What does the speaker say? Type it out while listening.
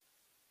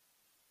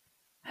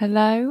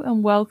Hello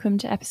and welcome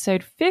to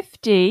episode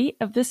 50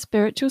 of the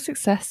Spiritual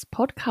Success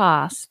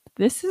Podcast.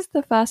 This is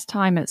the first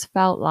time it's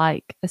felt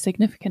like a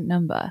significant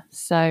number,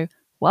 so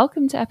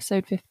welcome to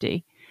episode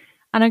 50.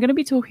 And I'm going to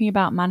be talking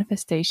about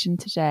manifestation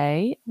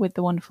today with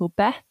the wonderful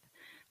Beth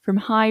from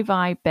High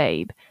Vibe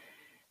Babe.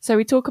 So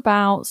we talk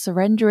about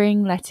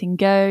surrendering, letting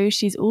go.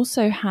 She's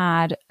also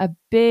had a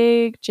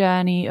big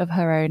journey of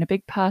her own, a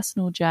big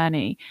personal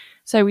journey.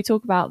 So we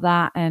talk about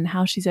that and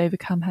how she's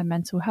overcome her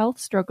mental health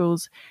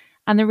struggles.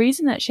 And the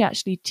reason that she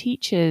actually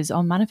teaches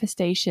on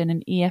manifestation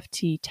and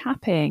EFT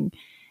tapping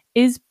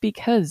is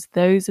because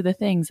those are the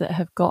things that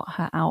have got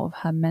her out of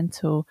her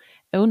mental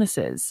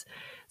illnesses.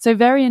 So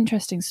very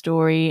interesting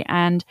story.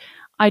 And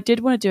I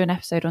did want to do an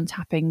episode on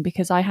tapping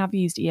because I have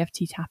used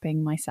EFT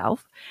tapping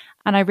myself.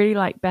 And I really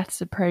like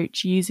Beth's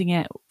approach using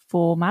it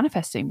for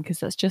manifesting because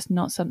that's just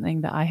not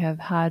something that I have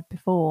heard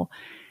before.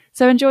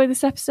 So enjoy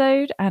this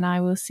episode and I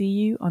will see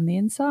you on the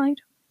inside.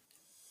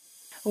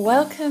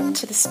 Welcome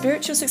to the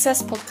Spiritual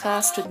Success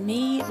Podcast with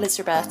me, Liz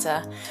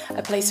Roberta,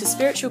 a place for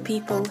spiritual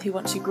people who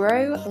want to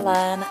grow,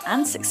 learn,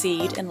 and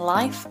succeed in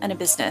life and in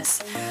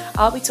business.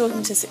 I'll be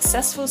talking to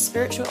successful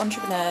spiritual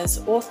entrepreneurs,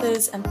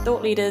 authors, and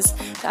thought leaders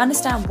to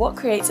understand what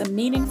creates a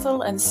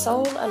meaningful and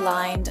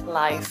soul-aligned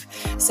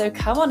life. So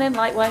come on in,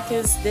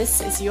 lightworkers,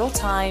 this is your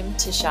time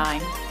to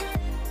shine.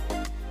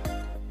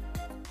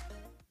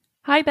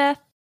 Hi, Beth.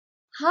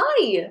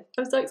 Hi,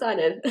 I'm so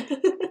excited.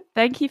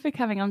 Thank you for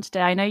coming on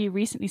today. I know you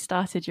recently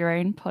started your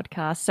own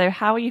podcast. So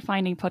how are you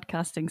finding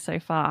podcasting so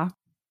far?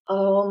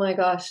 Oh my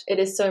gosh, it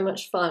is so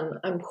much fun.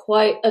 I'm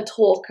quite a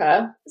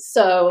talker,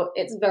 so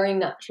it's very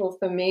natural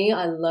for me.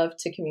 I love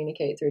to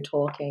communicate through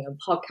talking and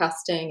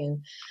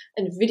podcasting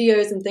and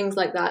videos and things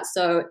like that.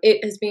 So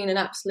it has been an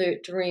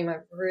absolute dream.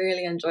 I've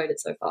really enjoyed it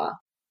so far.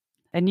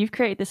 And you've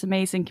created this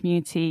amazing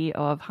community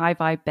of High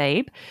Vibe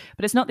Babe,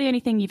 but it's not the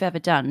only thing you've ever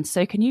done.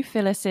 So can you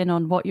fill us in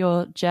on what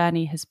your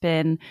journey has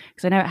been?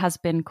 Because I know it has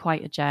been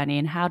quite a journey.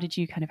 And how did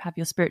you kind of have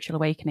your spiritual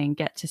awakening,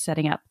 get to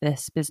setting up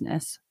this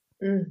business?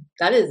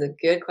 That is a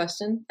good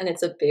question. And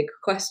it's a big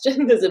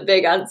question. There's a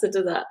big answer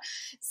to that.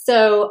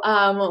 So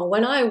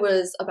when I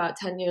was about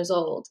 10 years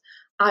old,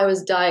 I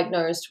was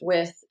diagnosed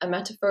with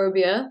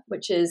emetophobia,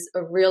 which is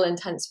a real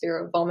intense fear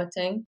of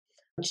vomiting.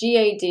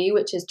 GAD,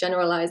 which is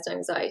generalized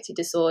anxiety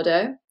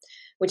disorder,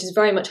 which is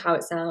very much how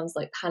it sounds,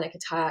 like panic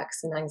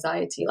attacks and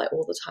anxiety like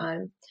all the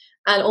time.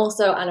 And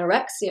also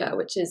anorexia,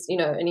 which is,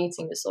 an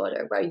eating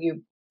disorder where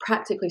you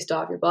practically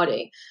starve your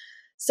body.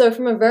 So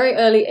from a very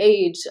early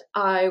age,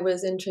 I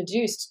was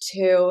introduced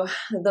to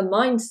the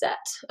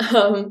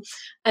mindset.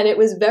 And it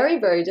was very,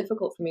 very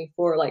difficult for me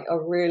for like a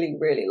really,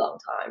 really long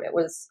time. It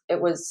was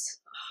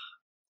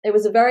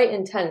a very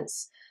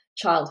intense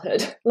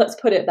childhood, let's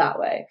put it that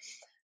way.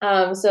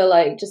 So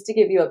like, just to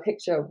give you a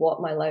picture of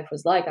what my life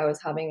was like, I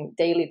was having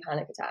daily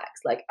panic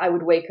attacks. Like I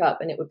would wake up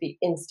and it would be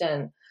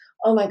instant.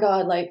 Oh my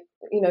God, like,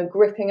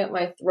 gripping at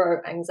my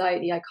throat,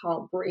 anxiety, I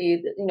can't breathe.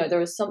 There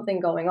was something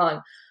going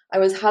on. I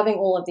was having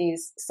all of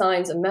these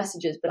signs and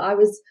messages, but I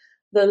was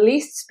the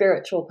least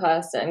spiritual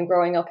person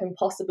growing up in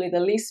possibly the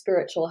least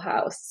spiritual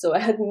house. So I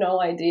had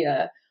no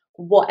idea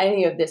what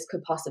any of this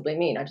could possibly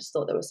mean. I just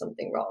thought there was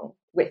something wrong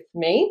with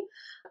me.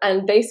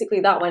 And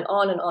basically that went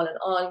on and on and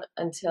on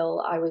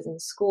until I was in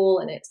school,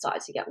 and it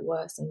started to get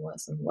worse and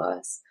worse and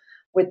worse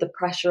with the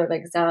pressure of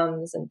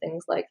exams and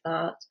things like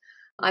that.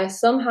 I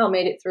somehow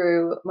made it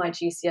through my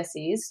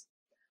GCSEs,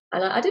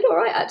 and I did all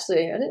right,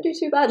 actually. I didn't do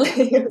too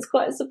badly. It was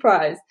quite a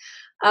surprise.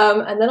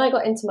 And then I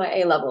got into my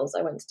A-levels.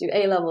 I went to do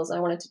A-levels. I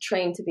wanted to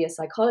train to be a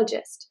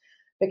psychologist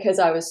because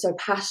I was so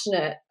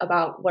passionate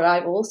about what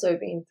I've also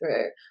been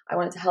through. I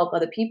wanted to help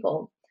other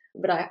people,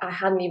 but I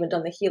hadn't even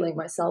done the healing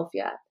myself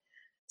yet.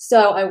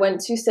 So I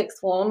went to sixth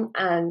form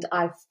and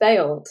I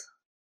failed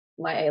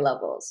my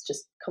A-levels,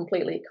 just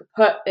completely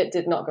kaput. It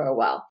did not go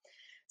well.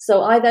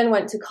 So I then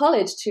went to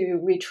college to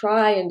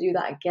retry and do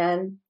that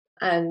again.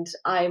 And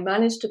I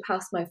managed to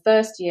pass my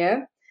first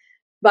year.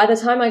 By the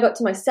time I got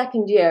to my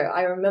second year,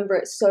 I remember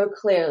it so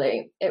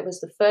clearly. It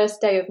was the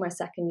first day of my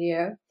second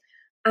year.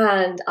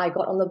 And I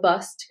got on the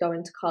bus to go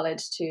into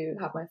college to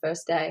have my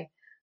first day.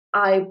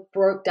 I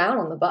broke down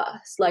on the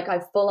bus. Like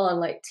I full on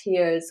like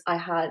tears. I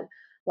had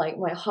like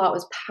my heart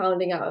was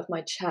pounding out of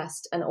my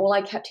chest. And all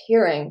I kept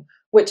hearing,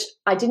 which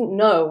I didn't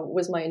know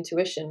was my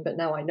intuition, but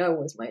now I know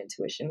was my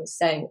intuition, was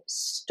saying,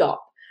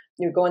 stop.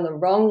 You're going the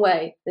wrong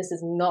way. This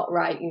is not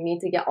right. You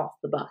need to get off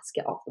the bus.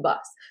 Get off the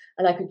bus.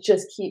 And I could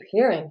just keep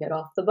hearing, get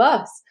off the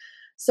bus.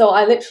 So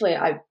I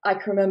can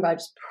remember I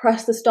just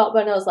pressed the stop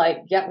button. I was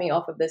like, get me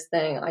off of this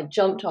thing. I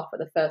jumped off at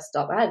the first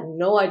stop. I had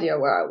no idea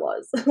where I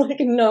was,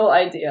 like no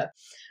idea.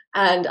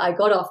 And I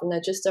got off, and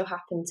there just so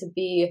happened to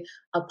be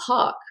a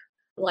park,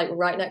 like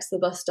right next to the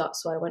bus stop.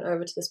 So I went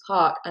over to this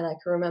park, and I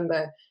can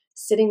remember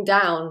sitting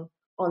down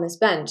on this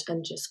bench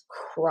and just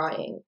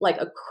crying, like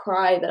a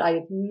cry that I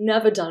had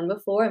never done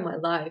before in my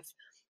life.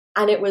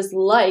 And it was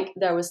like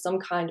there was some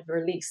kind of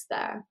release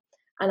there.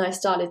 And I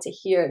started to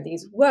hear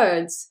these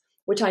words,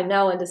 which I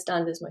now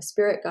understand as my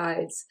spirit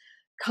guides,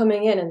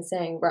 coming in and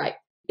saying, right,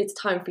 it's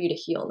time for you to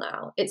heal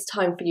now. It's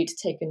time for you to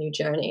take a new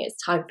journey.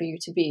 It's time for you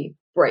to be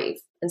brave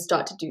and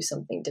start to do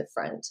something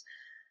different.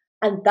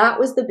 And that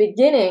was the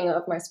beginning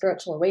of my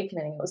spiritual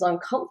awakening. It was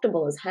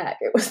uncomfortable as heck.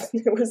 It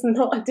was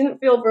not, I didn't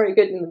feel very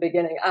good in the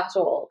beginning at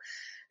all.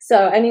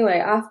 So anyway,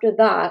 after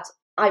that,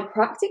 I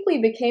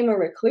practically became a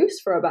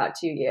recluse for about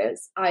 2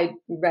 years. I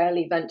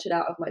rarely ventured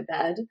out of my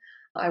bed.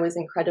 I was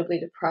incredibly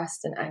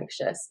depressed and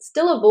anxious,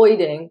 still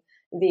avoiding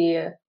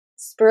the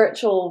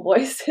spiritual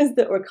voices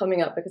that were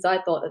coming up because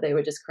I thought that they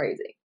were just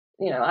crazy.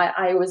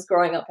 I was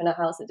growing up in a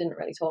house that didn't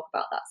really talk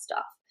about that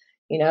stuff.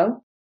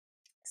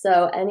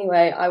 So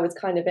anyway, I was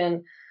kind of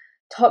in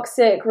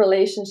toxic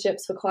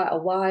relationships for quite a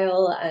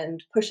while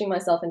and pushing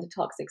myself into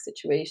toxic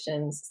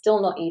situations,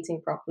 still not eating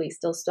properly,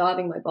 still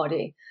starving my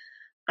body.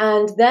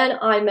 And then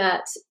I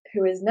met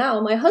who is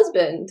now my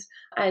husband,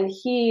 and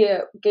he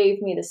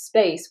gave me the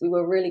space. We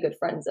were really good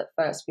friends at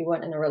first. We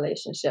weren't in a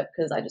relationship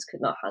because I just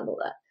could not handle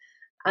that.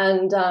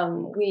 And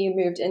we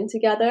moved in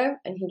together,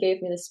 and he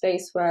gave me the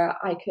space where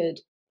I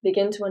could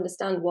begin to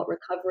understand what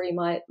recovery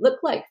might look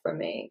like for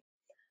me.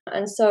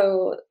 And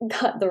so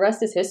the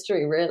rest is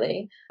history,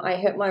 really. I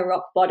hit my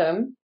rock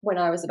bottom when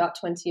I was about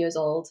 20 years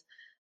old.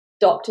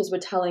 Doctors were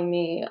telling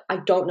me, I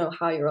don't know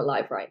how you're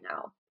alive right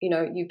now.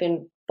 You've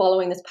been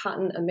following this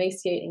pattern,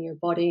 emaciating your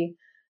body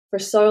for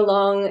so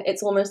long.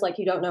 It's almost like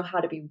you don't know how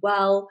to be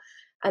well.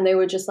 And they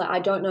were just like, I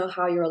don't know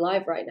how you're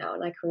alive right now.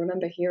 And I can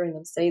remember hearing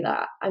them say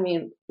that. I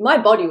mean, my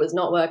body was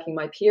not working.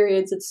 My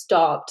periods had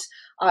stopped.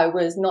 I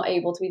was not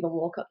able to even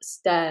walk up the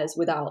stairs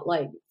without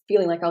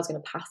feeling like I was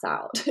going to pass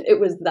out. It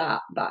was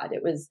that bad.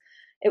 It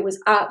was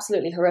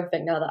absolutely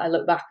horrific now that I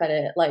look back at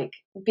it,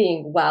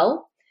 being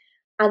well.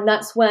 And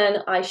that's when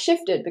I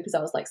shifted, because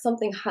I was like,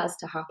 something has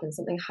to happen.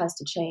 Something has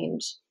to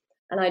change.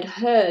 And I'd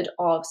heard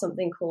of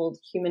something called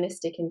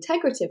humanistic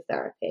integrative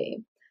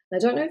therapy. And I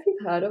don't know if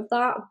you've heard of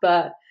that,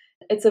 but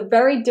it's a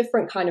very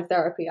different kind of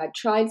therapy. I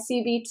tried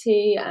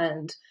CBT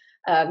and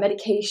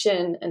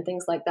medication and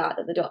things like that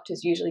the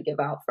doctors usually give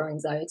out for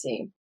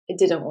anxiety. It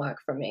didn't work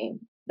for me.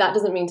 That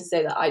doesn't mean to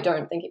say that I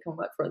don't think it can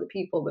work for other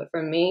people, but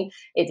for me,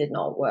 it did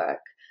not work.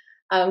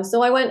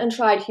 So I went and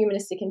tried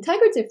humanistic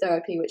integrative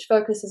therapy, which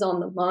focuses on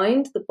the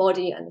mind, the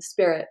body, and the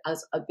spirit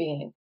as a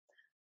being.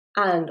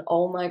 And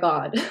oh my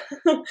God,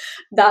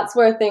 that's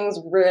where things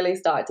really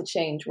started to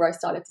change, where I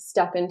started to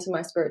step into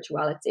my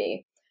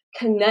spirituality,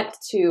 connect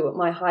to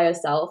my higher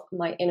self,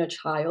 my inner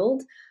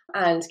child,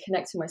 and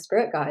connect to my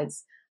spirit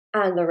guides.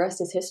 And the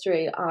rest is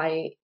history.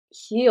 I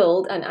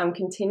healed, and I'm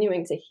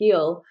continuing to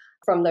heal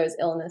from those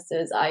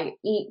illnesses. I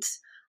eat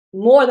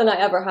more than I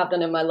ever have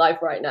done in my life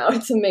right now.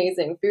 It's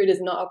amazing. Food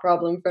is not a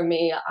problem for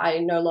me. I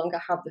no longer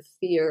have the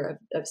fear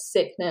of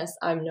sickness.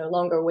 I'm no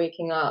longer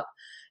waking up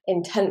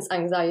intense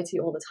anxiety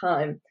all the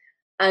time.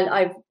 And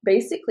I've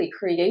basically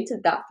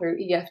created that through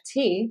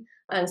EFT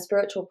and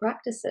spiritual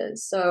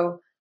practices. So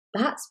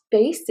that's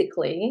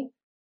basically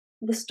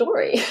the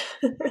story.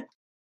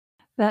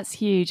 That's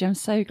huge. I'm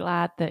so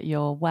glad that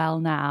you're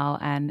well now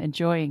and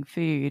enjoying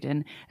food.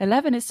 And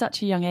 11 is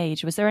such a young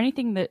age. Was there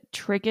anything that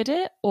triggered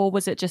it, or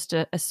was it just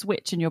a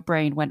switch in your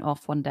brain went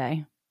off one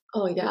day?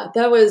 Oh yeah,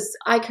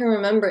 I can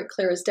remember it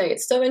clear as day.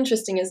 It's so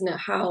interesting, isn't it,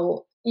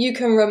 how you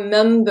can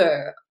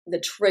remember the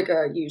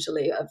trigger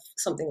usually of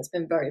something that's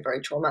been very, very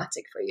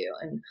traumatic for you.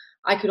 And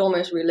I could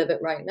almost relive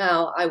it right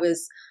now. I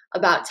was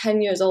about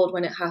 10 years old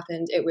when it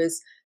happened. It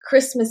was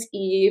Christmas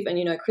Eve,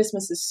 and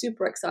Christmas is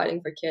super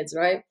exciting for kids,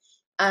 right?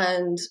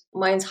 And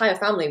my entire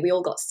family, we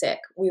all got sick.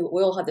 We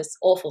all had this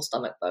awful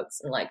stomach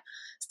bugs. And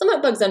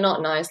stomach bugs are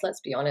not nice,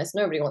 let's be honest.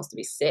 Nobody wants to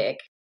be sick.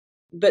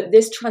 But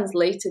this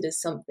translated as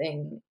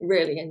something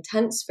really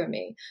intense for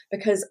me,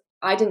 because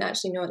I didn't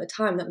actually know at the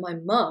time that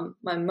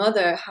my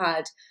mother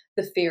had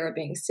the fear of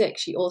being sick.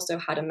 She also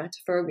had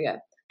emetophobia.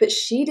 But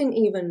she didn't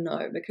even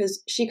know,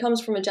 because she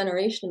comes from a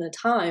generation and a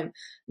time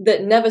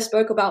that never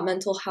spoke about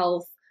mental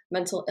health,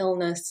 mental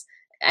illness,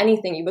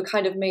 anything. You were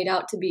kind of made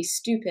out to be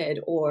stupid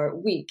or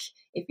weak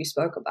if you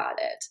spoke about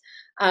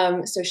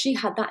it. So she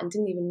had that and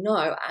didn't even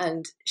know.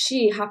 And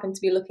she happened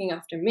to be looking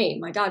after me.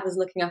 My dad was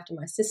looking after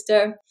my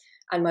sister,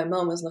 and my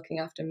mom was looking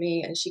after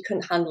me, and she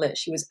couldn't handle it.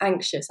 She was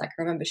anxious. I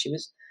can remember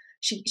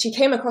she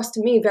came across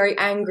to me very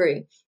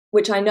angry,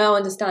 which I now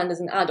understand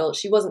as an adult.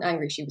 She wasn't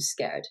angry. She was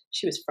scared.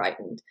 She was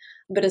frightened.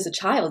 But as a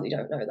child, you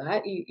don't know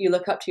that. You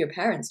look up to your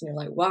parents and you're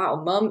like,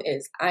 wow, mom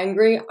is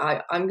angry.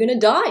 I'm going to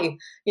die,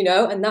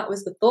 and that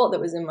was the thought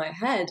that was in my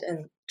head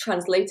and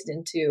translated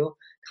into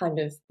kind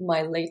of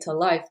my later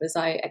life as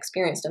I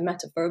experienced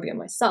emetophobia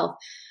myself.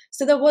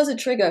 So there was a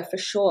trigger for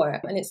sure.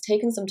 And it's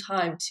taken some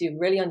time to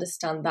really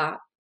understand that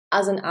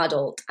as an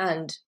adult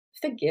and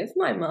forgive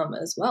my mom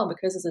as well,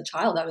 because as a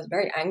child, I was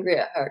very angry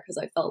at her because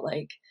I felt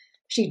like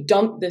she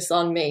dumped this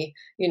on me,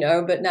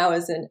 but now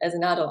as an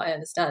adult, I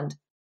understand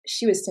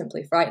she was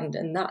simply frightened.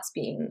 And that's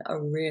been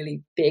a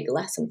really big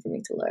lesson for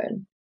me to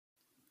learn.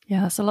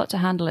 Yeah, that's a lot to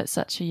handle at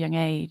such a young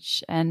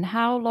age. And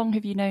how long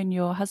have you known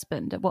your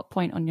husband? At what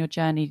point on your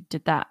journey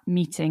did that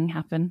meeting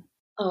happen?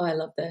 Oh, I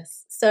love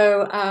this.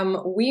 So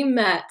we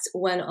met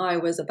when I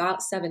was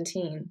about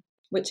 17,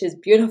 which is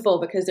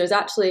beautiful because there's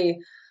actually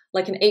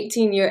like an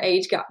 18-year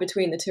age gap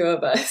between the two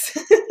of us,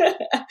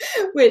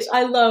 which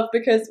I love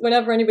because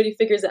whenever anybody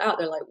figures it out,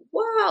 they're like,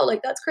 wow,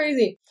 like that's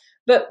crazy.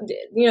 But,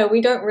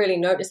 we don't really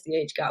notice the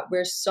age gap.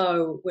 We're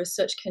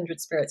such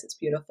kindred spirits. It's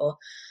beautiful.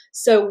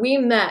 So we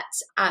met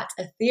at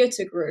a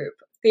theater group.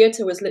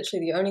 Theater was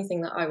literally the only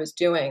thing that I was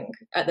doing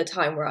at the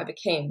time where I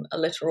became a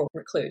literal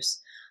recluse.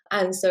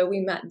 And so we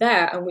met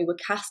there and we were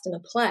cast in a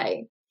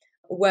play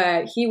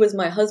where he was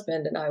my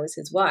husband and I was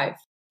his wife,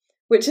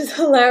 which is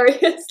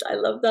hilarious. I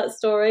love that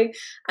story.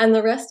 And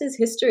the rest is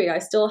history. I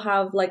still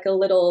have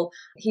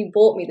he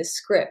bought me the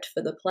script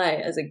for the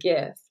play as a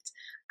gift.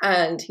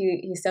 And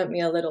he sent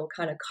me a little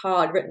kind of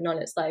card written on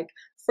it. It's like,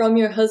 from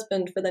your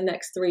husband for the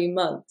next 3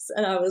 months.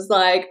 And I was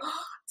like,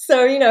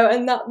 so,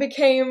 and that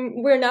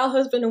we're now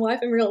husband and wife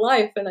in real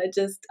life. And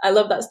I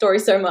love that story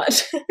so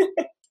much.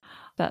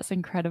 That's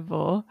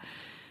incredible.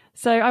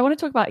 So I want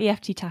to talk about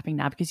EFT tapping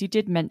now, because you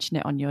did mention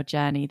it on your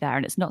journey there,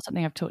 and it's not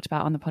something I've talked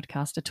about on the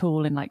podcast at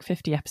all in like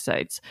 50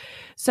 episodes.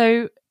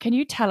 So can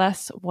you tell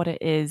us what it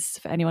is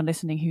for anyone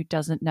listening who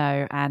doesn't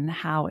know and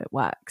how it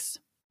works?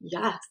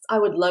 Yes, I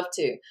would love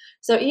to.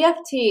 So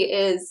EFT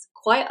is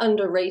quite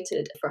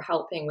underrated for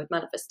helping with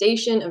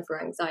manifestation and for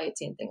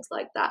anxiety and things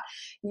like that.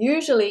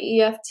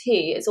 Usually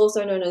EFT is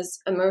also known as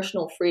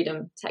emotional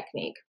freedom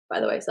technique, by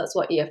the way. So that's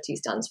what EFT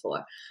stands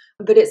for.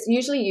 But it's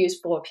usually used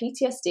for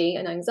PTSD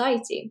and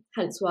anxiety,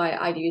 hence why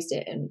I'd used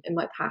it in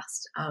my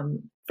past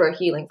for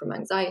healing from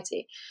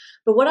anxiety.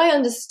 But what I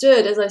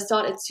understood as I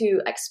started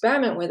to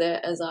experiment with it,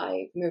 as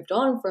I moved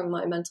on from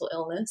my mental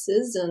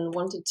illnesses and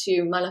wanted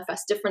to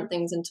manifest different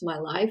things into my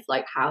life,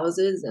 like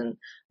houses and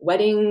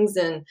weddings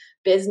and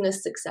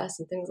business success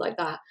and things like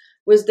that,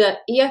 was that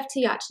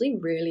EFT actually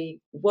really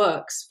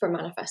works for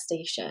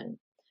manifestation.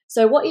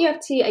 So what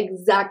EFT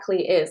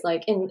exactly is,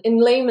 like in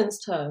layman's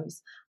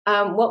terms,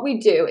 what we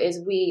do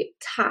is we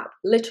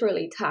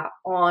literally tap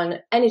on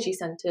energy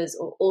centers,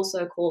 or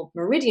also called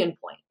meridian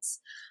points.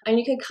 And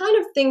you can kind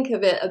of think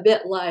of it a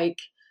bit like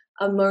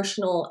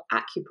emotional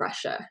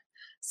acupressure.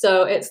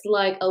 So it's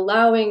like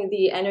allowing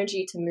the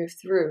energy to move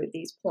through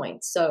these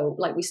points. So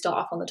like we start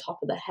off on the top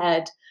of the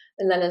head,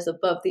 and then as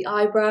above the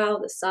eyebrow,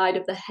 the side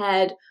of the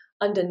head,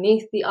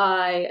 underneath the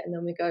eye, and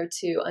then we go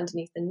to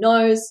underneath the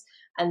nose.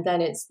 And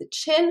then it's the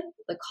chin,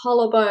 the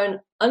collarbone,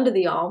 under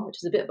the arm, which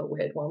is a bit of a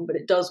weird one, but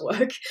it does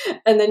work.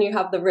 And then you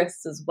have the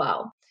wrists as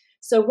well.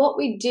 So what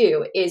we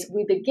do is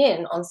we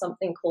begin on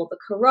something called the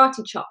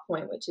karate chop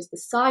point, which is the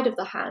side of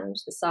the hand,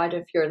 the side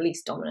of your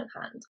least dominant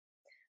hand.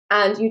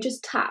 And you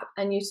just tap,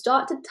 and you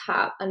start to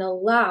tap and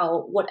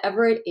allow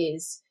whatever it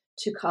is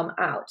to come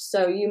out.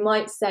 So you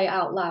might say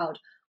out loud,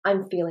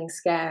 I'm feeling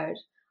scared.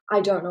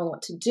 I don't know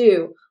what to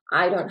do.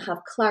 I don't have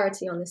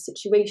clarity on this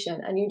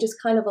situation. And you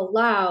just kind of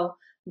allow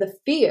the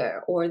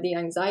fear or the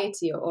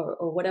anxiety or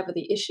whatever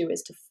the issue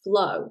is to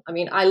flow. I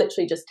mean, I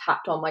literally just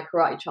tapped on my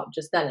karate chop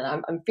just then,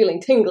 and I'm feeling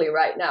tingly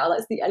right now.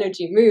 That's the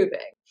energy moving.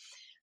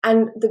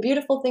 And the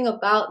beautiful thing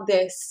about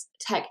this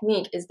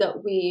technique is that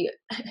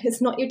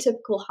it's not your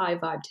typical high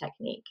vibe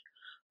technique.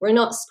 We're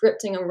not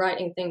scripting and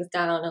writing things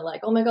down and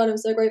like, oh my God, I'm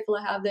so grateful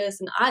I have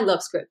this. And I love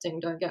scripting,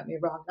 don't get me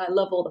wrong. I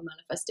love all the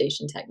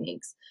manifestation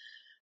techniques.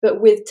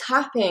 But with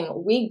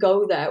tapping, we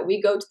go there.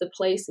 We go to the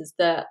places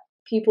that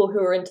people who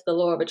are into the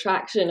law of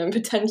attraction and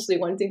potentially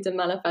wanting to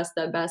manifest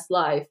their best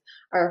life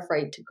are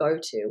afraid to go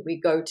to.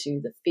 We go to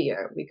the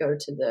fear. We go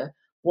to the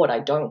what I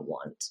don't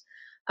want,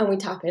 and we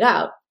tap it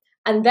out.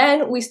 And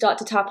then we start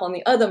to tap on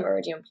the other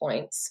meridian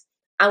points,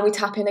 and we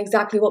tap in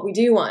exactly what we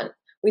do want.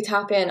 We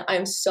tap in,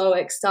 I'm so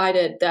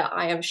excited that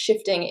I am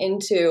shifting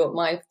into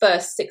my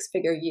first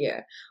 6-figure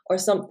year or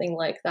something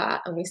like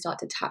that. And we start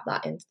to tap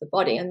that into the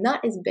body. And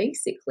that is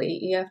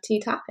basically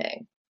EFT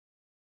tapping.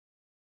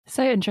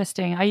 So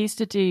interesting. I used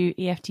to do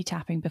EFT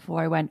tapping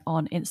before I went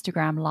on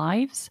Instagram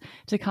lives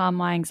to calm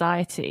my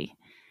anxiety.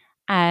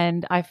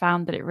 And I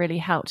found that it really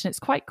helped. And it's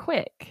quite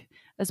quick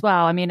as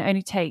well. I mean, it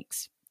only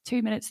takes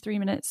 2 minutes, 3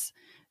 minutes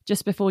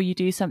just before you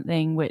do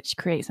something which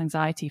creates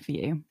anxiety for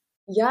you.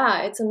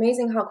 Yeah, it's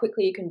amazing how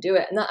quickly you can do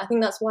it. And I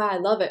think that's why I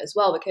love it as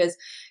well, because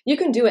you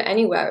can do it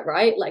anywhere,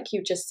 right? Like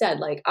you just said,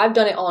 like I've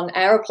done it on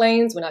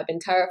airplanes when I've been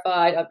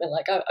terrified. I've been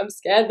like, I'm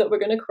scared that we're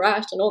going to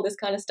crash and all this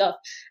kind of stuff.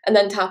 And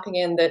then tapping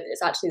in that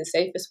it's actually the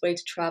safest way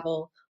to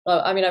travel.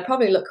 Well, I mean, I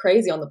probably look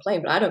crazy on the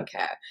plane, but I don't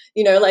care.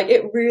 Like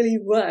it really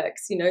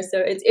works, so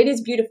it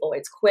is beautiful.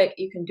 It's quick.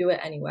 You can do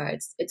it anywhere.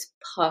 It's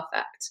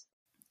perfect.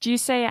 Do you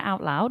say it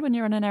out loud when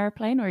you're on an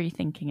airplane, or are you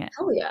thinking it?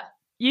 Hell yeah.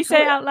 You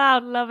say it out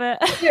loud. Love it.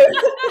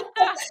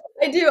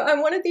 I do.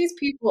 I'm one of these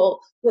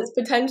people that's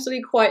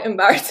potentially quite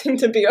embarrassing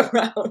to be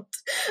around.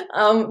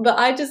 But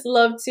I just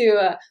love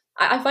to,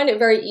 I find it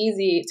very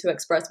easy to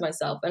express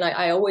myself. And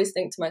I always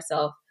think to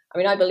myself, I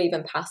mean, I believe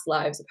in past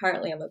lives.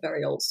 Apparently, I'm a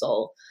very old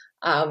soul.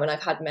 And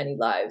I've had many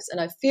lives.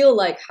 And I feel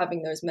like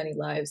having those many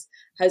lives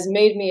has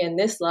made me in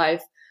this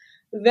life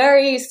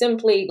very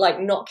simply like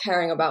not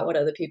caring about what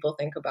other people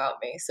think about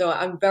me. So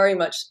I'm very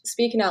much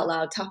speaking out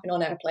loud, tapping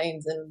on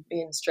airplanes and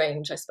being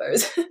strange, I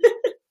suppose.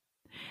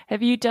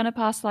 Have you done a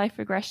past life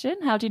regression?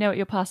 How do you know what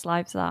your past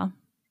lives are?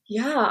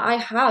 Yeah, I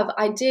have.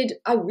 I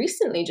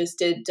recently just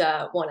did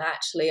one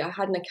actually. I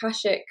had an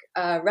Akashic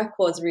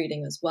Records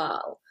reading as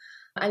well.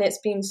 And it's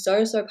been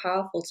so, so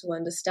powerful to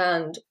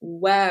understand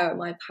where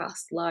my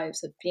past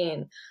lives have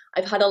been.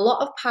 I've had a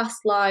lot of past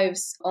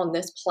lives on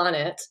this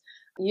planet,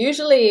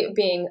 usually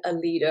being a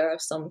leader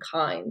of some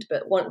kind.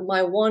 But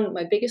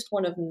my biggest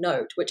one of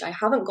note, which I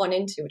haven't gone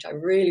into, which I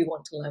really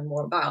want to learn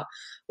more about,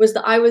 was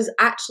that I was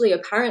actually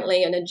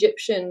apparently an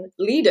Egyptian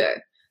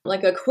leader,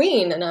 like a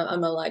queen. And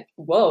I'm like,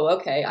 whoa,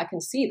 okay, I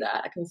can see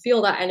that. I can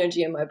feel that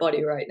energy in my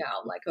body right now.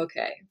 I'm like,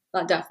 okay,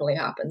 that definitely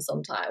happens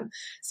sometime.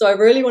 So I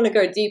really want to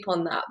go deep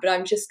on that, but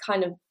I'm just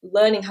kind of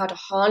learning how to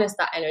harness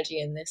that energy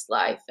in this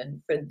life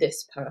and for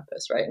this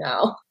purpose right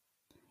now.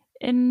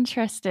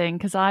 Interesting,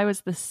 because I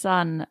was the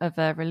son of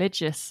a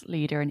religious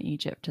leader in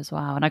Egypt as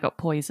well, and I got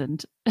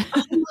poisoned.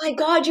 Oh my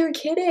God, you're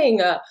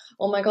kidding.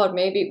 Oh my God,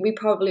 maybe we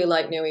probably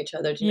like knew each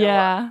other. Do you know what?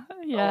 Yeah,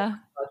 Oh yeah. my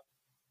God,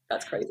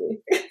 that's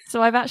crazy.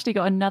 So I've actually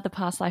got another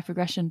past life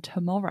regression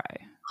tomorrow.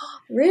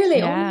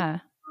 Really? Oh Yeah.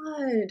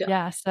 my God.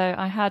 Yeah, so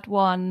I had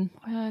one,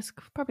 it's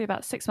probably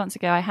about 6 months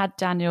ago. I had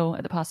Daniel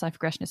at the Past Life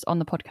Regressionist on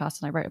the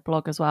podcast, and I wrote a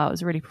blog as well. It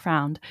was really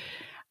profound.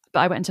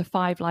 But I went into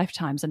 5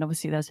 lifetimes, and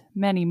obviously there's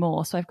many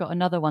more. So I've got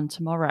another one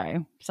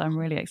tomorrow. So I'm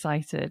really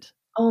excited.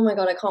 Oh my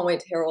God, I can't wait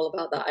to hear all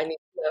about that. I need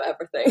to know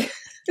everything.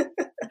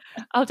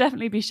 I'll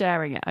definitely be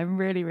sharing it. I'm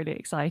really, really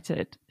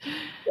excited.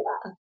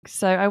 Yeah.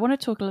 So I want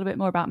to talk a little bit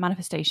more about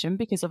manifestation,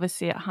 because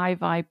obviously at High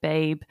Vibe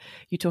Babe,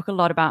 you talk a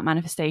lot about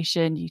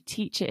manifestation. You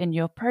teach it in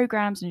your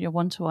programs and your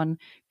one-to-one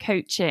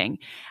coaching,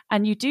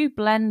 and you do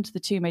blend the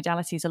two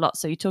modalities a lot.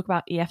 So you talk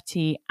about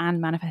EFT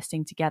and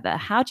manifesting together.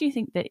 How do you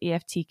think that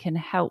EFT can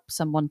help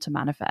someone to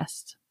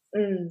manifest?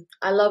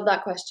 I love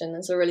that question.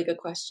 That's a really good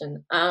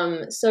question.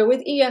 So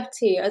with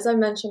EFT, as I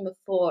mentioned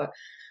before,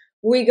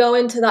 we go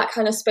into that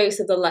kind of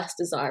space of the less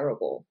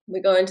desirable.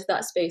 We go into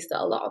that space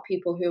that a lot of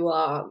people who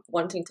are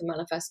wanting to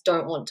manifest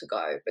don't want to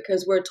go,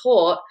 because we're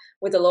taught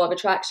with the law of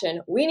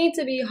attraction, we need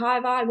to be high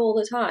vibe all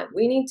the time.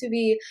 We need to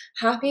be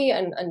happy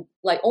and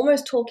like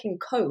almost talking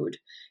code,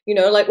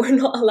 like we're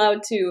not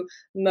allowed to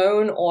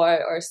moan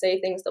or say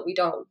things that we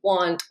don't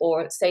want,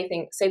 or say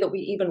that we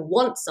even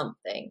want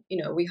something.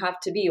 We have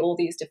to be all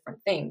these different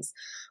things.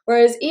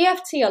 Whereas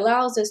EFT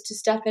allows us to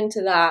step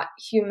into that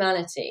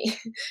humanity.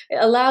 It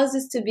allows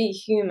us to be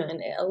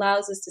human. It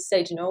allows us to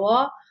say, do you know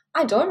what?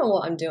 I don't know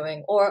what I'm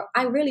doing, or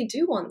I really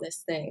do want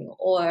this thing,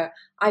 or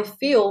I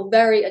feel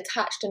very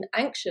attached and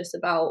anxious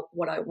about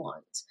what I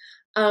want.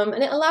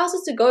 And it allows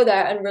us to go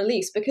there and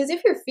release, because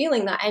if you're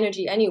feeling that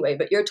energy anyway,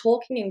 but you're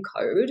talking in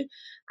code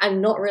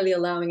and not really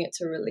allowing it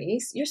to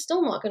release, you're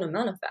still not going to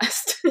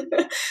manifest.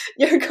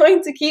 You're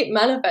going to keep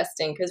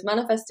manifesting, because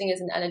manifesting is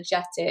an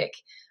energetic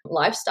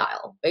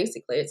lifestyle.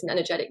 Basically, it's an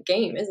energetic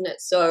game, isn't it?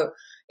 So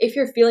if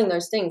you're feeling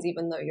those things,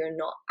 even though you're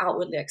not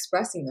outwardly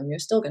expressing them, you're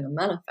still going to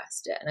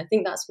manifest it. And I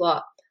think that's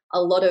what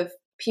a lot of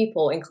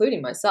people,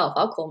 including myself,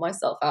 I'll call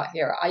myself out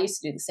here, I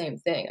used to do the same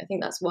thing. I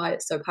think that's why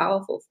it's so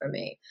powerful for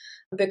me,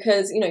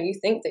 because you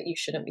think that you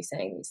shouldn't be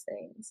saying these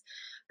things,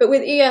 but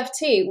with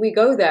EFT we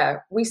go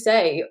there, we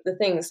say the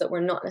things that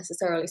we're not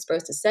necessarily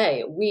supposed to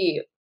say.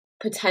 We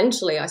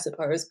potentially, I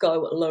suppose,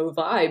 go low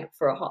vibe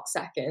for a hot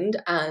second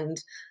and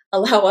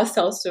allow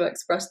ourselves to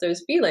express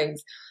those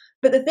feelings.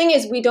 But the thing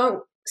is, we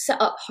don't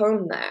set up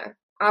home there.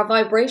 Our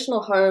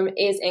vibrational home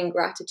is in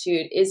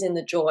gratitude, is in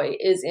the joy,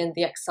 is in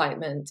the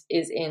excitement,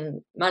 is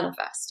in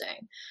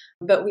manifesting.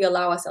 But we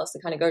allow ourselves to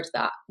kind of go to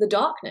that, the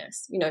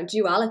darkness,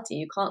 duality.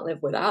 You can't live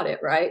without it,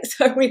 right?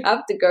 So we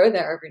have to go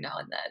there every now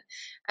and then.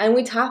 And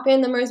we tap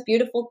in the most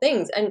beautiful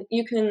things, and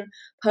you can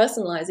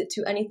personalize it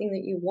to anything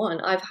that you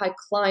want. I've had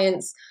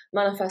clients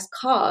manifest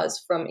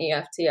cars from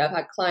EFT. I've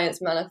had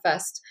clients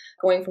manifest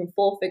going from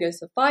 4 figures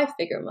to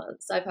 5-figure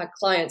months. I've had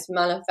clients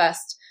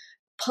manifest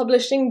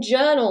publishing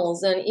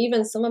journals, and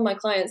even some of my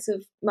clients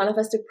have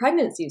manifested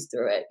pregnancies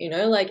through it.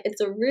 It's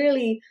a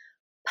really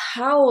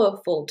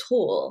powerful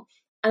tool.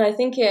 And I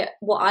think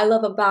what I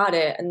love about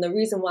it, and the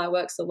reason why it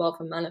works so well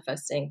for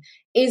manifesting,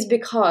 is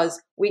because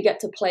we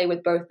get to play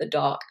with both the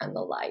dark and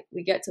the light.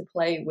 We get to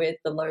play with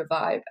the low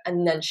vibe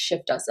and then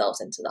shift ourselves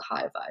into the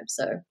high vibe.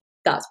 So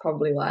that's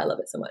probably why I love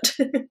it so much.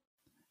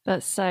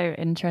 That's so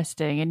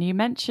interesting. And you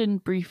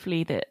mentioned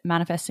briefly that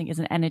manifesting is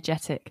an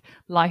energetic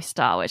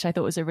lifestyle, which I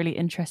thought was a really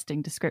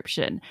interesting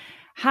description.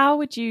 How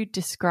would you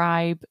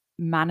describe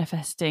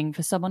manifesting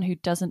for someone who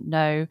doesn't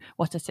know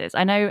what it is?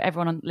 I know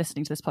everyone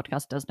listening to this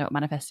podcast does know what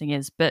manifesting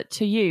is, but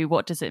to you,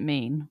 what does it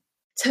mean?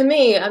 To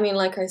me, I mean,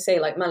 like I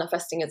say, like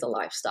manifesting is a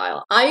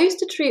lifestyle. I used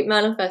to treat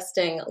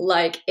manifesting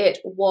like it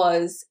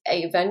was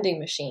a vending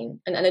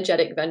machine, an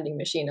energetic vending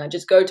machine. I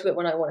just go to it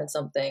when I wanted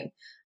something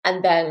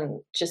and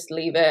then just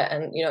leave it,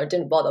 and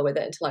didn't bother with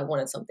it until I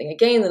wanted something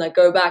again. Then I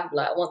go back and be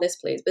like, I want this,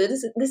 please. But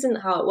this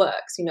isn't how it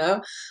works.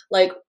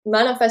 Like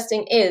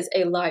manifesting is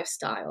a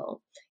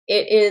lifestyle.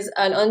 It is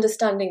an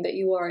understanding that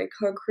you are a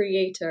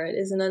co-creator. It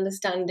is an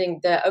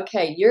understanding that,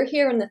 okay, you're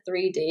here in the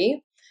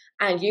 3D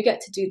and you get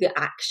to do the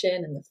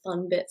action and the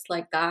fun bits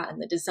like that, and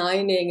the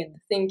designing and the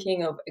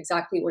thinking of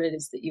exactly what it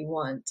is that you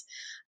want.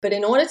 But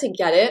in order to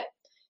get it,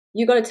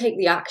 you got to take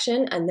the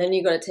action and then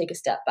you got to take a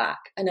step back.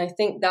 And I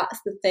think that's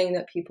the thing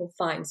that people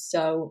find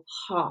so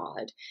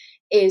hard,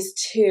 is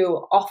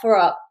to offer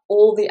up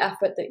all the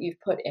effort that you've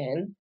put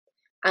in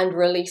and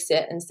release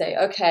it and say,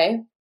 okay,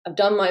 I've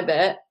done my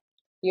bit.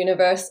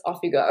 Universe, off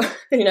you go.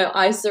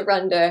 I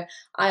surrender.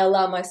 I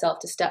allow myself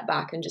to step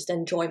back and just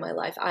enjoy my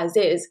life as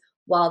is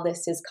while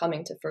this is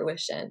coming to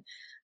fruition.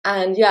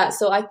 And yeah,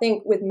 so I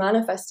think with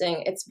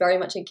manifesting, it's very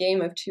much a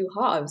game of two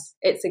halves.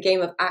 It's a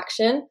game of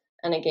action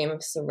and a game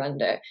of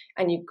surrender.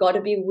 And you've got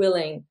to be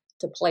willing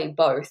to play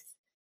both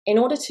in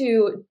order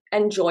to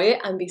enjoy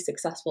it and be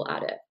successful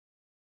at it.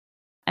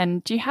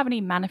 And do you have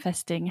any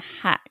manifesting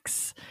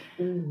hacks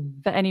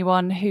for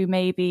anyone who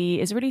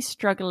maybe is really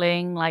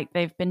struggling? Like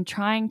they've been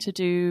trying to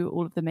do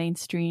all of the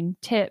mainstream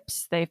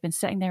tips, they've been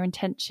setting their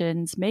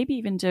intentions, maybe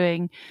even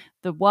doing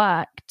the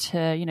work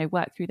to,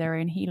 work through their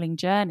own healing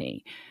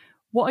journey.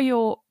 What are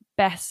your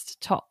best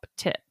top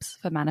tips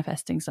for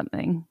manifesting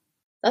something?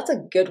 That's a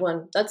good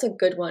one.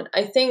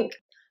 I think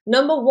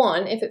number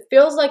one, if it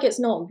feels like it's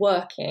not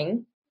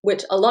working,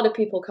 which a lot of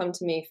people come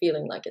to me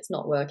feeling like it's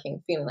not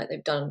working, feeling like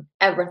they've done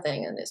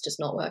everything and it's just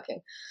not working,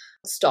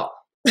 stop.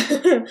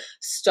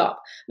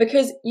 Stop.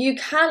 Because you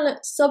can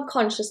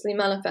subconsciously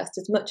manifest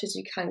as much as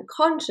you can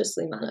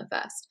consciously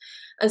manifest.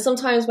 And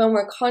sometimes when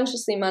we're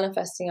consciously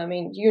manifesting,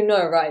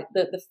 right,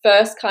 the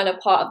first kind of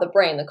part of the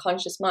brain, the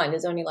conscious mind,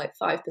 is only like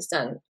 5%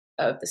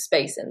 of the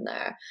space in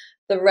there.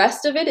 The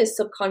rest of it is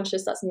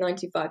subconscious. That's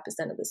 95%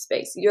 of the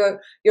space. Your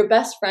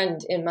best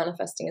friend in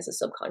manifesting is a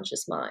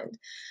subconscious mind.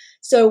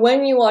 So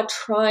when you are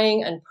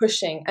trying and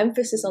pushing,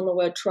 emphasis on the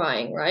word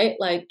trying, right?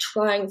 Like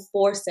trying,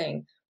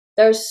 forcing,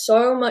 there's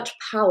so much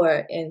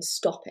power in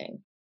stopping,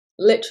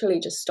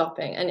 literally just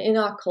stopping. And in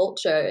our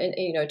culture,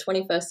 in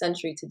 21st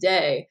century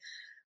today,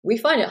 we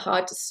find it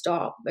hard to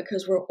stop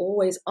because we're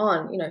always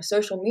on,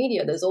 social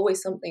media. There's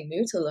always something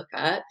new to look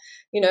at,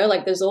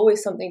 there's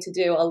always something to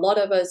do. A lot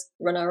of us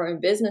run our own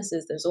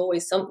businesses. There's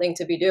always something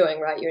to be doing,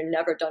 right? You're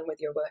never done with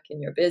your work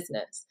in your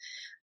business.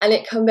 And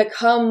it can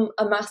become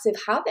a massive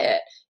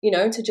habit,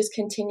 to just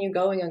continue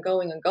going and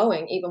going and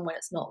going, even when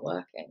it's not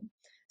working.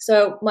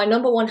 So my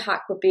number one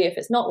hack would be, if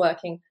it's not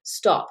working,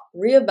 stop,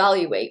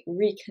 reevaluate,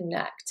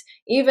 reconnect,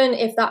 even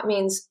if that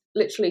means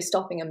literally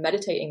stopping and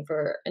meditating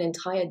for an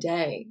entire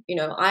day.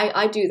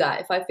 I do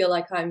that. If I feel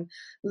like I'm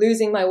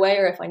losing my way,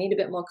 or if I need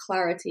a bit more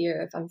clarity,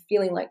 or if I'm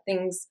feeling like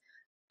things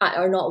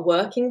are not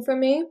working for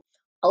me,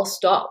 I'll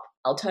stop.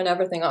 I'll turn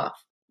everything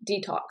off.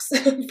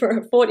 Detox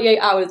for 48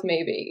 hours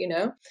maybe,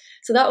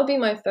 So that would be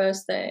my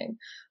first thing.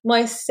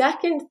 My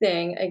second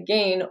thing,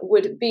 again,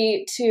 would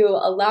be to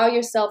allow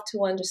yourself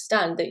to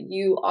understand that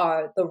you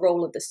are the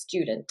role of the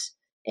student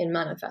in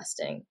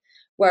manifesting,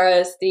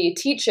 whereas the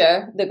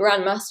teacher, the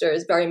grand master,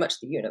 is very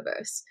much the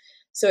universe.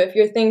 So if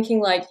you're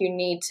thinking like you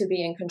need to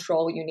be in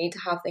control, you need to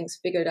have things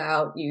figured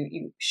out,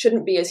 you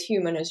shouldn't be as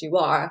human as you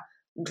are,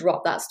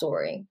 drop that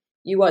story.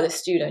 You are the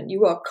student.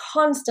 You are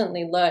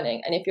constantly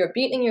learning. And if you're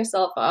beating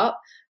yourself up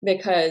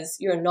because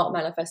you're not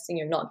manifesting,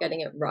 you're not getting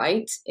it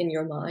right in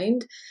your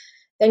mind,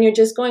 then you're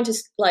just going to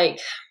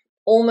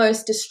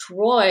almost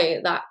destroy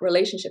that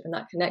relationship and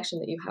that connection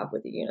that you have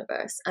with the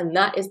universe. And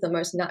that is the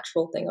most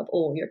natural thing of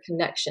all, your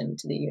connection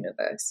to the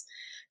universe.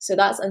 So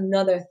that's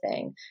another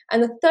thing.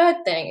 And the third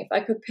thing, if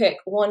I could pick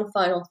one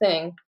final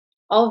thing,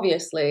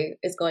 obviously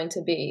is going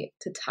to be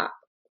to tap.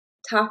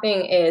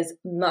 Tapping is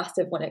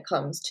massive when it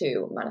comes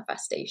to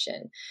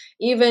manifestation.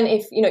 Even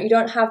if you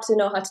don't have to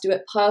know how to do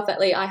it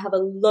perfectly, I have a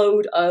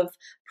load of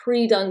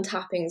pre-done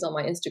tappings on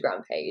my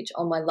Instagram page,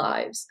 on my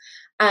lives,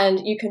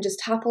 and you can just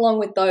tap along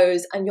with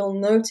those and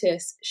you'll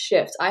notice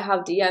shifts. I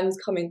have DMs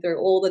coming through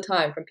all the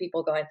time from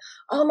people going,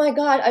 oh my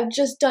God, I've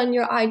just done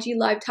your IG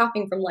live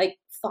tapping from like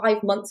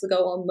 5 months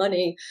ago on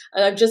money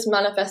and I've just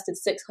manifested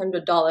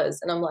 $600.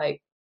 And I'm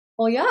like,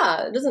 well,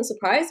 yeah, it doesn't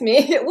surprise me.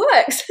 It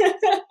works.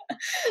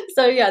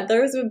 So yeah,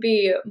 those would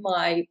be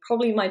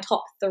probably my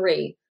top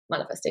 3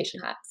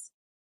 manifestation hacks.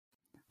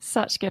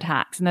 Such good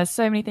hacks. And there's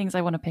so many things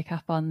I want to pick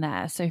up on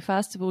there. So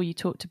first of all, you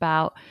talked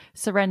about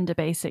surrender,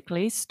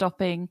 basically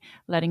stopping,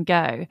 letting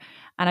go.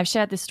 And I've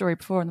shared this story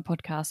before on the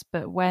podcast,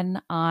 but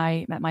when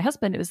I met my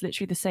husband, it was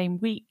literally the same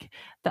week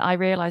that I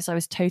realized I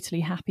was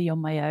totally happy on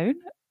my own.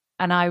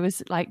 And I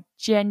was like,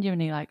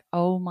 genuinely like,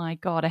 oh my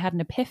God, I had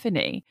an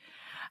epiphany.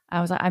 I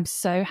was like, I'm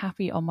so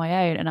happy on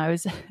my own. And I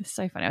was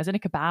so funny. I was in a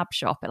kebab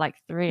shop at like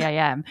 3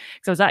 a.m.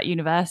 because I was at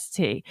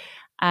university.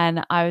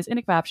 And I was in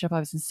a kebab shop. I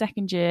was in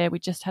second year. We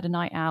just had a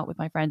night out with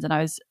my friends. And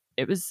I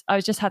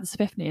just had this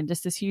epiphany and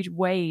just this huge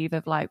wave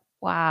of like,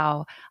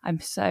 wow,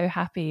 I'm so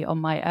happy on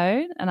my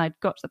own. And I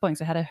got to the point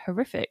because I had a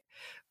horrific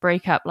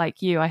breakup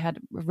like you. I had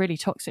a really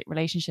toxic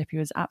relationship. He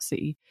was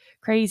absolutely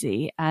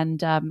crazy.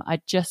 And I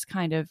just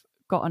kind of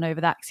gotten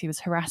over that because he was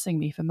harassing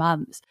me for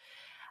months.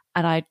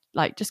 And I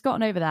like just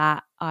gotten over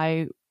that.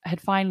 I had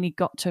finally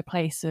got to a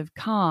place of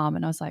calm,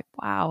 and I was like,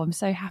 wow, I'm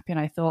so happy. And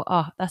I thought,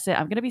 oh, that's it,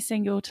 I'm going to be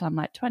single till I'm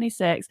like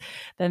 26.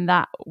 Then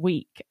that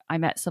week I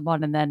met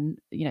someone, and then,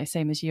 you know,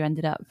 same as you,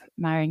 ended up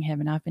marrying him,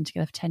 and I've been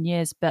together for 10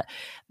 years. But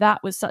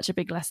that was such a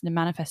big lesson in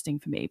manifesting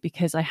for me,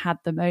 because I had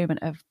the moment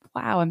of,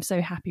 wow, I'm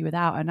so happy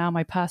without. And now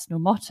my personal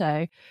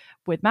motto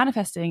with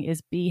manifesting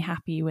is be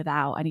happy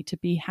without. I need to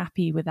be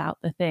happy without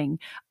the thing.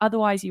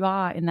 Otherwise you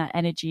are in that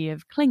energy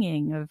of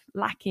clinging, of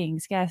lacking,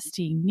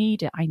 scarcity,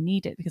 need it. I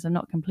need it because I'm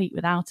not complete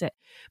without it.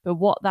 But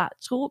what that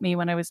taught me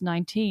when I was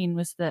 19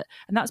 was that,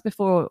 and that's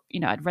before, you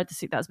know, I'd read the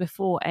suit, that was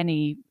before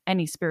any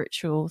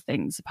spiritual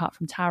things apart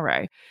from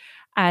tarot.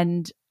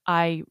 And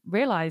I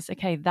realized,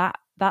 okay,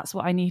 that's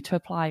what I need to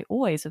apply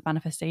always with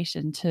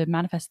manifestation. To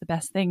manifest the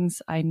best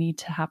things, I need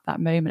to have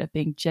that moment of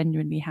being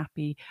genuinely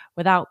happy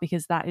without,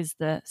 because that is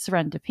the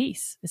surrender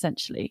piece,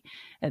 essentially,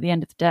 at the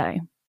end of the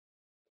day.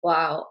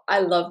 Wow,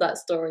 I love that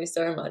story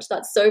so much.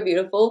 That's so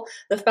beautiful.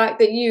 The fact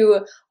that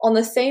you, on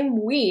the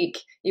same week,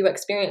 you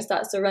experienced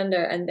that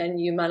surrender and then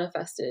you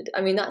manifested.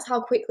 I mean, that's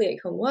how quickly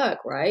it can work,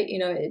 right? You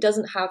know, it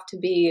doesn't have to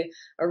be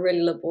a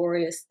really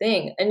laborious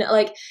thing. And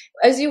like,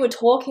 as you were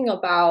talking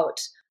about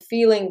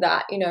feeling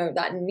that, you know,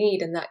 that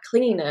need and that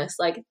clinginess,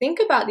 like think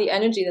about the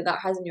energy that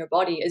has in your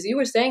body. As you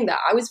were saying that,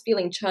 I was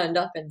feeling churned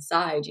up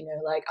inside, you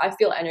know, like I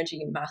feel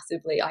energy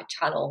massively. I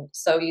channel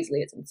so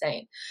easily, it's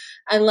insane.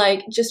 And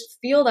like just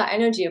feel that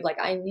energy of like,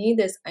 I need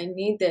this,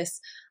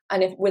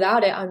 and if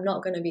without it I'm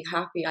not going to be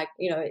happy.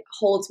 It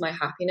holds my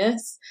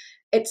happiness.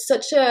 It's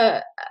such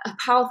a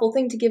powerful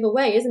thing to give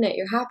away, isn't it?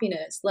 Your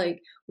happiness. Like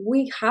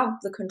we have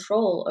the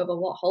control over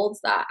what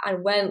holds that.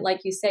 And when, like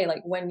you say,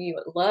 like when you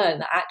learn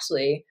that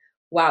actually,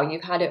 wow,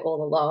 you've had it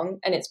all along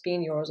and it's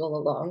been yours all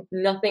along,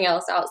 nothing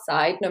else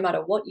outside, no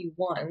matter what you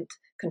want,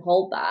 can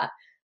hold that.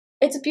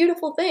 It's a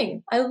beautiful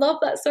thing. I love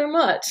that so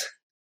much.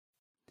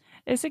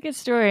 It's a good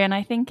story, and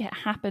I think it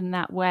happened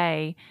that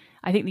way.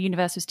 I think the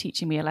universe was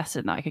teaching me a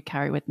lesson that I could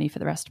carry with me for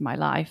the rest of my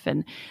life.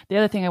 And the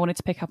other thing I wanted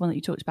to pick up on that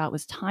you talked about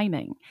was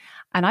timing.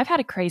 And I've had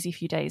a crazy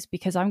few days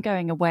because I'm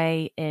going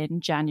away in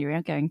January.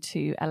 I'm going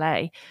to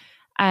LA.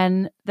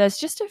 And there's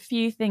just a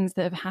few things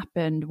that have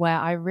happened where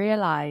I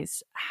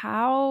realize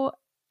how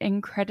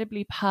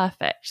incredibly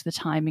perfect the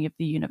timing of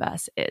the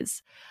universe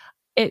is.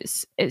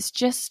 It's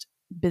just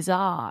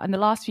bizarre. And the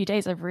last few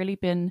days I've really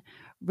been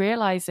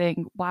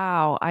realizing,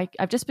 wow,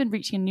 I've just been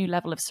reaching a new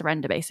level of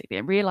surrender, basically,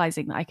 and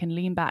realizing that I can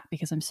lean back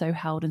because I'm so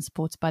held and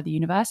supported by the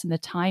universe, and the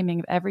timing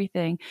of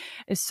everything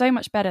is so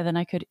much better than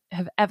I could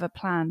have ever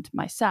planned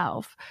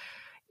myself.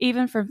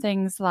 Even from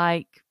things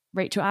like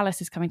Rachel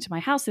Alice is coming to my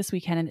house this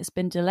weekend, and it's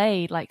been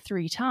delayed like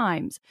 3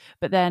 times.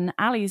 But then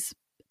Ali's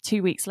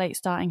 2 weeks late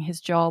starting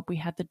his job. We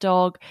had the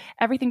dog.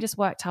 Everything just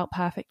worked out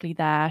perfectly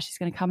there. She's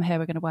going to come here.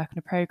 We're going to work on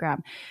a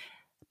program.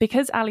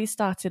 Because Ali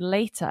started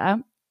later,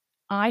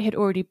 I had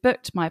already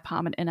booked my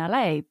apartment in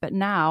LA, but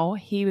now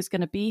he was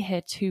going to be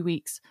here 2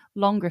 weeks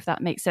longer, if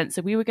that makes sense.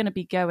 So we were going to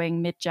be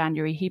going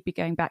mid-January. He'd be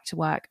going back to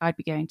work. I'd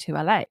be going to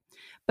LA.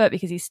 But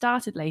because he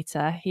started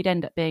later, he'd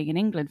end up being in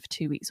England for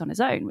 2 weeks on his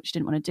own, which he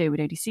didn't want to do.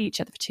 We'd only see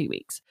each other for 2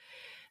 weeks.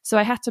 So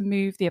I had to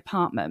move the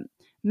apartment.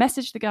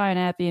 Messaged the guy on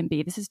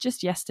Airbnb. This is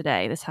just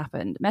yesterday. This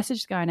happened.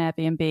 Messaged the guy on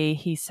Airbnb.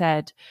 He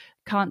said,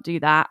 can't do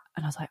that.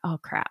 And I was like, oh,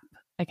 crap.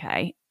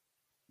 Okay.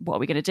 What are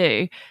we going to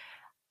do?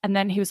 And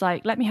then he was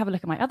like, let me have a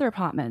look at my other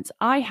apartments.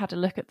 I had a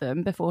look at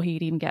them before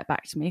he'd even get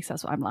back to me, because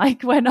that's what I'm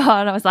like. Went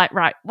on. I was like,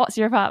 right, what's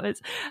your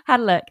apartments? Had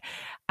a look.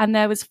 And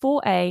there was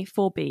 4A,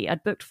 4B.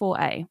 I'd booked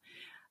 4A.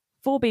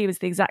 4B was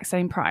the exact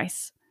same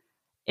price.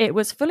 It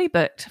was fully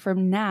booked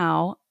from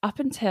now up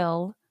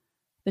until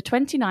the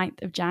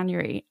 29th of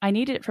January. I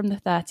needed it from the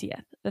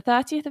 30th. The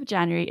 30th of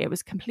January, it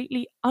was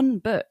completely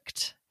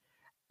unbooked.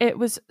 It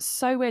was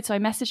so weird. So I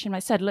messaged him. I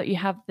said, look, you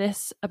have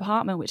this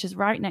apartment, which is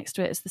right next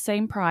to it. It's the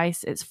same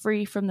price. It's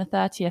free from the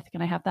 30th.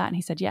 Can I have that? And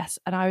he said, yes.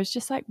 And I was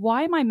just like,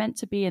 why am I meant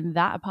to be in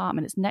that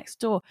apartment? It's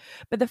next door.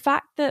 But the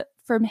fact that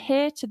from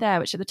here to there,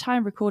 which at the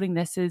time of recording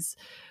this is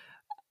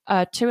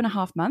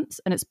 2.5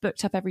 months, and it's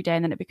booked up every day,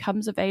 and then it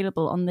becomes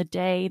available on the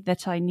day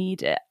that I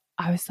need it.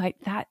 I was like,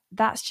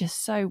 that's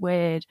just so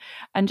weird.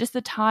 And just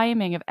the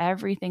timing of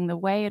everything, the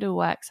way it all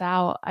works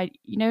out, and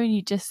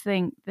you just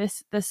think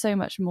there's so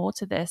much more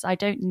to this. I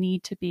don't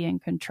need to be in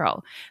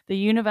control. The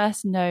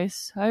universe knows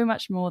so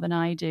much more than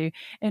I do.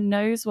 It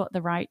knows what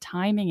the right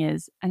timing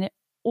is, and it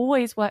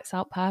always works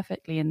out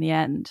perfectly in the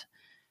end.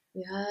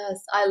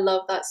 Yes, I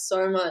love that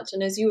so much.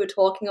 And as you were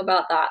talking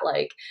about that,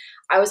 like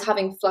I was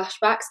having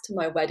flashbacks to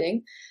my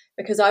wedding,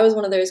 because I was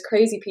one of those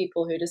crazy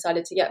people who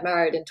decided to get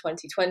married in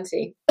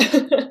 2020.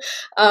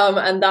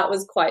 And that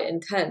was quite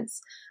intense.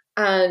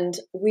 And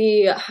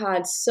we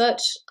had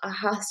such a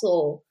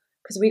hassle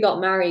because we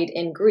got married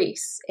in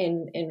Greece,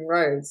 in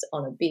Rhodes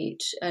on a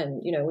beach.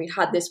 And, we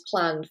had this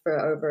planned for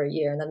over a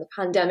year, and then the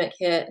pandemic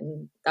hit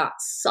and that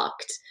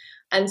sucked.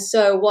 And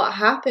so what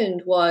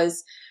happened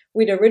was,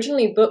 we'd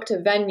originally booked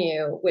a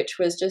venue, which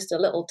was just a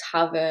little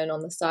tavern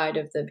on the side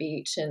of the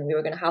beach, and we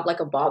were going to have like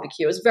a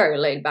barbecue. It was very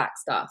laid back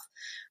stuff.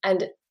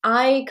 And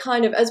I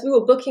kind of, as we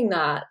were booking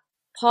that,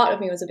 part of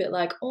me was a bit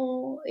like,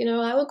 oh,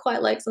 I would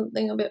quite like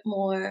something a bit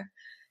more,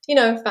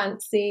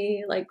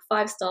 fancy, like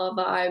 5-star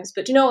vibes.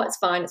 But you know what? It's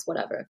fine. It's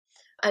whatever.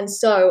 And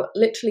so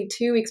literally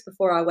 2 weeks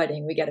before our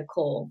wedding, we get a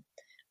call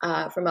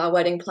from our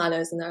wedding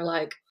planners, and they're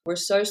like, we're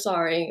so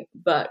sorry,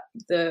 but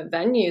the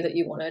venue that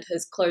you wanted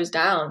has closed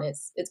down.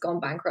 It's gone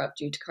bankrupt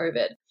due to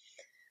COVID.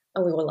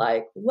 And we were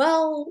like,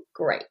 well,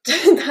 great.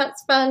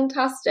 That's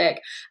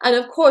fantastic. And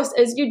of course,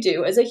 as you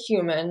do as a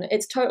human,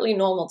 it's totally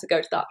normal to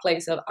go to that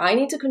place of, I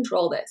need to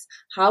control this.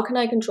 How can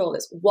I control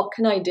this? What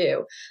can I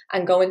do?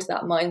 And go into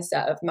that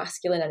mindset of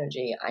masculine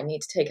energy. I need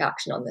to take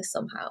action on this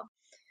somehow.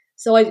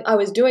 So I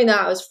was doing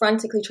that. I was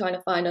frantically trying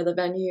to find other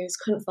venues,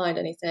 couldn't find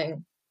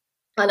anything.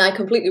 And I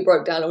completely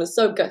broke down. I was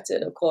so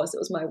gutted. Of course, it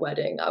was my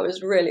wedding. I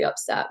was really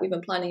upset. We've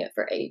been planning it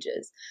for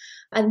ages.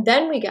 And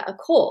then we get a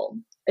call.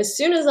 As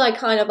soon as I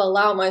kind of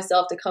allow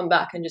myself to come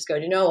back and just go,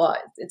 you know what,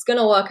 it's going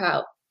to work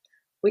out,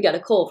 we get a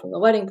call from the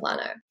wedding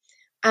planner.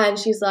 And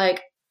she's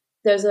like,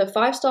 there's a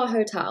 5-star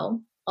hotel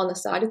on the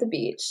side of the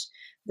beach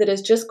that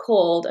has just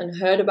called and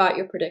heard about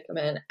your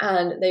predicament,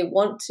 and they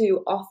want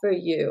to offer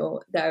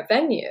you their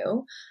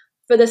venue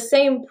for the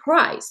same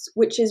price,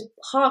 which is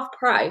half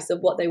price of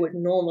what they would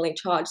normally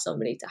charge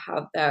somebody to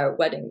have their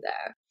wedding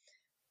there.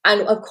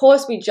 And of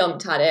course we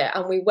jumped at it,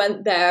 and we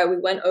went there, we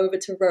went over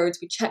to Rhodes,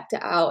 we checked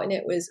it out, and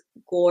it was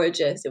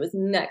gorgeous. It was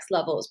next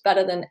level. It was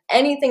better than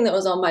anything that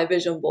was on my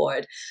vision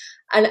board.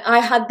 And I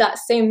had that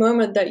same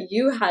moment that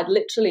you had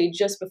literally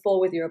just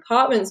before with your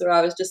apartments, where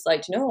I was just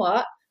like, you know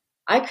what?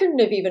 I couldn't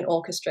have even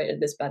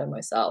orchestrated this better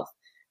myself.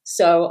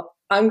 So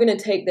I'm going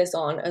to take this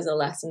on as a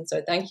lesson.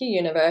 So thank you,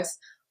 universe.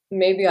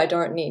 Maybe I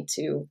don't need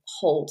to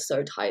hold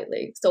so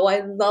tightly. So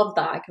I love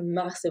that. I can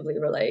massively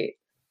relate.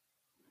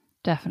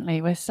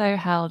 Definitely. We're so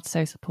held,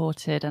 so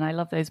supported. And I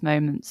love those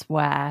moments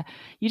where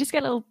you just get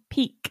a little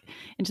peek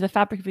into the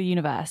fabric of the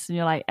universe and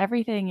you're like,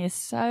 everything is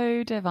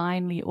so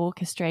divinely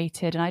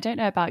orchestrated. And I don't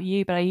know about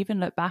you, but I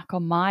even look back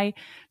on my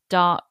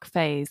dark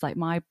phase, like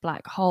my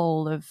black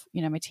hole of,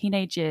 my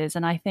teenage years.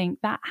 And I think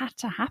that had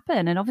to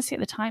happen. And obviously at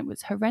the time it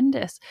was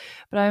horrendous.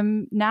 But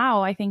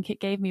now I think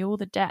it gave me all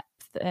the depth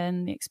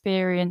and the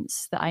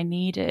experience that I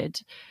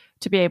needed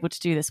to be able to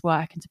do this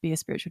work and to be a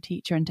spiritual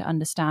teacher and to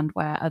understand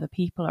where other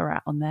people are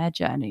at on their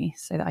journey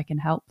so that I can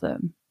help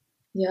them.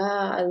 Yeah,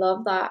 I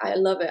love that. I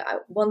love it.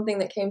 One thing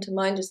that came to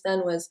mind just then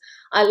was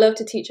I love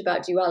to teach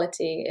about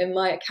duality. In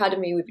my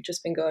academy, we've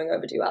just been going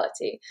over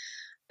duality.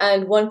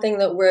 And one thing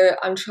that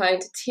I'm trying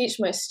to teach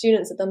my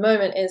students at the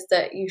moment is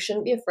that you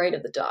shouldn't be afraid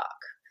of the dark,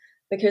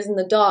 because in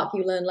the dark,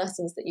 you learn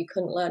lessons that you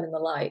couldn't learn in the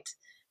light.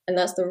 And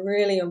that's the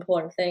really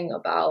important thing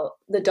about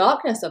the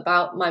darkness,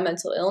 about my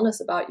mental illness,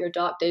 about your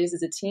dark days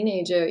as a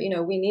teenager.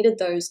 We needed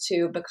those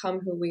to become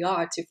who we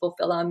are, to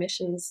fulfill our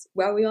missions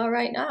where we are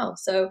right now.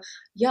 So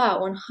yeah,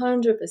 100%.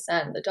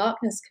 The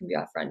darkness can be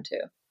our friend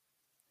too.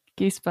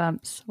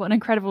 Goosebumps. What an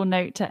incredible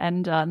note to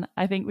end on.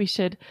 I think we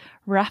should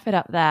wrap it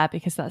up there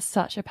because that's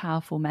such a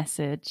powerful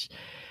message.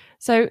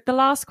 So the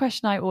last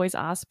question I always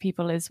ask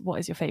people is, what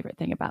is your favorite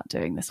thing about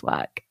doing this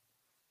work?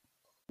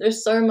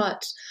 There's so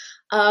much.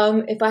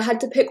 If I had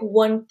to pick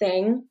one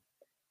thing,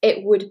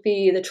 it would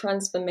be the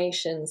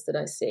transformations that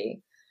I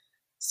see.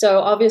 So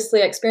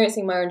obviously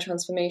experiencing my own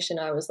transformation,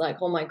 I was like,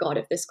 oh my God,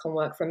 if this can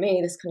work for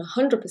me, this can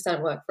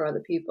 100% work for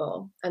other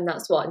people. And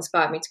that's what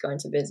inspired me to go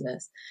into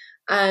business.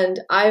 And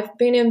I've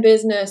been in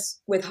business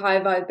with High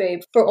Vibe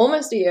Babe for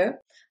almost a year.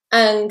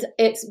 And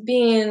it's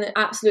been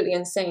absolutely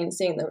insane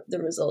seeing the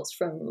results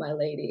from my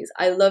ladies.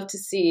 I love to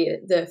see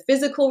the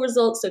physical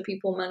results, so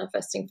people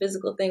manifesting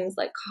physical things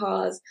like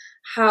cars,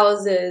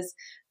 houses,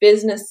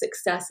 business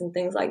success and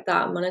things like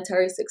that,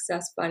 monetary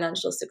success,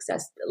 financial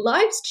success,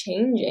 lives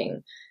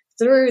changing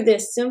through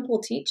this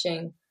simple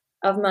teaching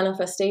of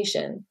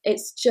manifestation.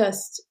 It's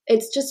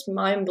just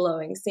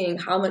mind-blowing seeing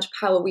how much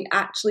power we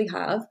actually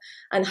have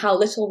and how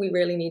little we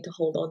really need to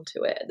hold on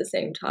to it at the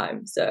same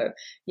time. So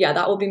yeah,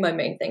 that will be my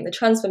main thing. The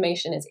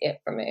transformation is it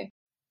for me.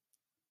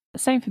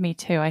 Same for me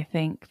too, I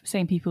think.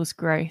 Seeing people's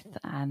growth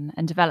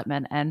and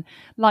development and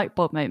light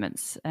bulb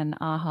moments and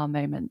aha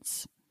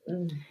moments.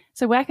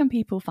 So where can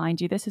people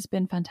find you? This has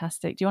been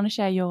fantastic. Do you want to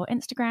share your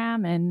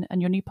Instagram and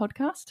your new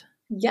podcast?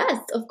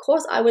 Yes, of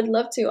course, I would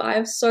love to. I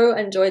have so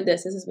enjoyed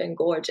this. This has been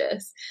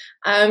gorgeous.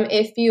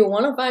 If you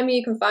want to find me,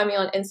 you can find me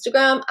on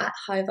Instagram at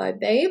High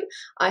Vibe Babe.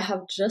 I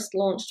have just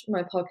launched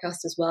my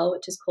podcast as well,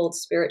 which is called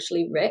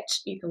Spiritually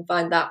Rich. You can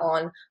find that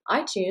on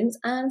iTunes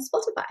and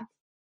Spotify.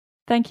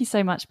 Thank you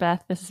so much,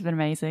 Beth. This has been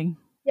amazing.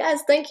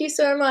 Yes, thank you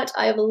so much.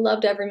 I have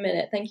loved every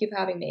minute. Thank you for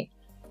having me.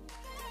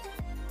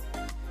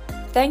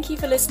 Thank you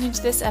for listening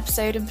to this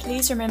episode, and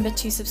please remember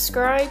to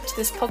subscribe to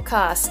this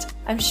podcast.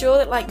 I'm sure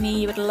that, like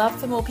me, you would love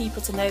for more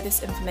people to know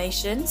this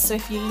information. So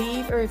if you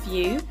leave a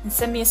review and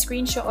send me a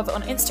screenshot of it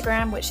on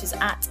Instagram, which is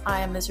at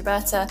I am Liz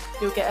Roberta,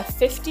 you'll get a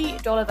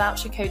 $50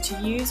 voucher code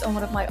to use on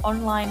one of my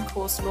online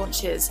course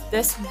launches.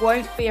 This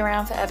won't be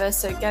around forever,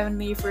 so go and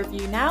leave a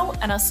review now,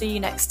 and I'll see you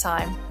next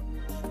time.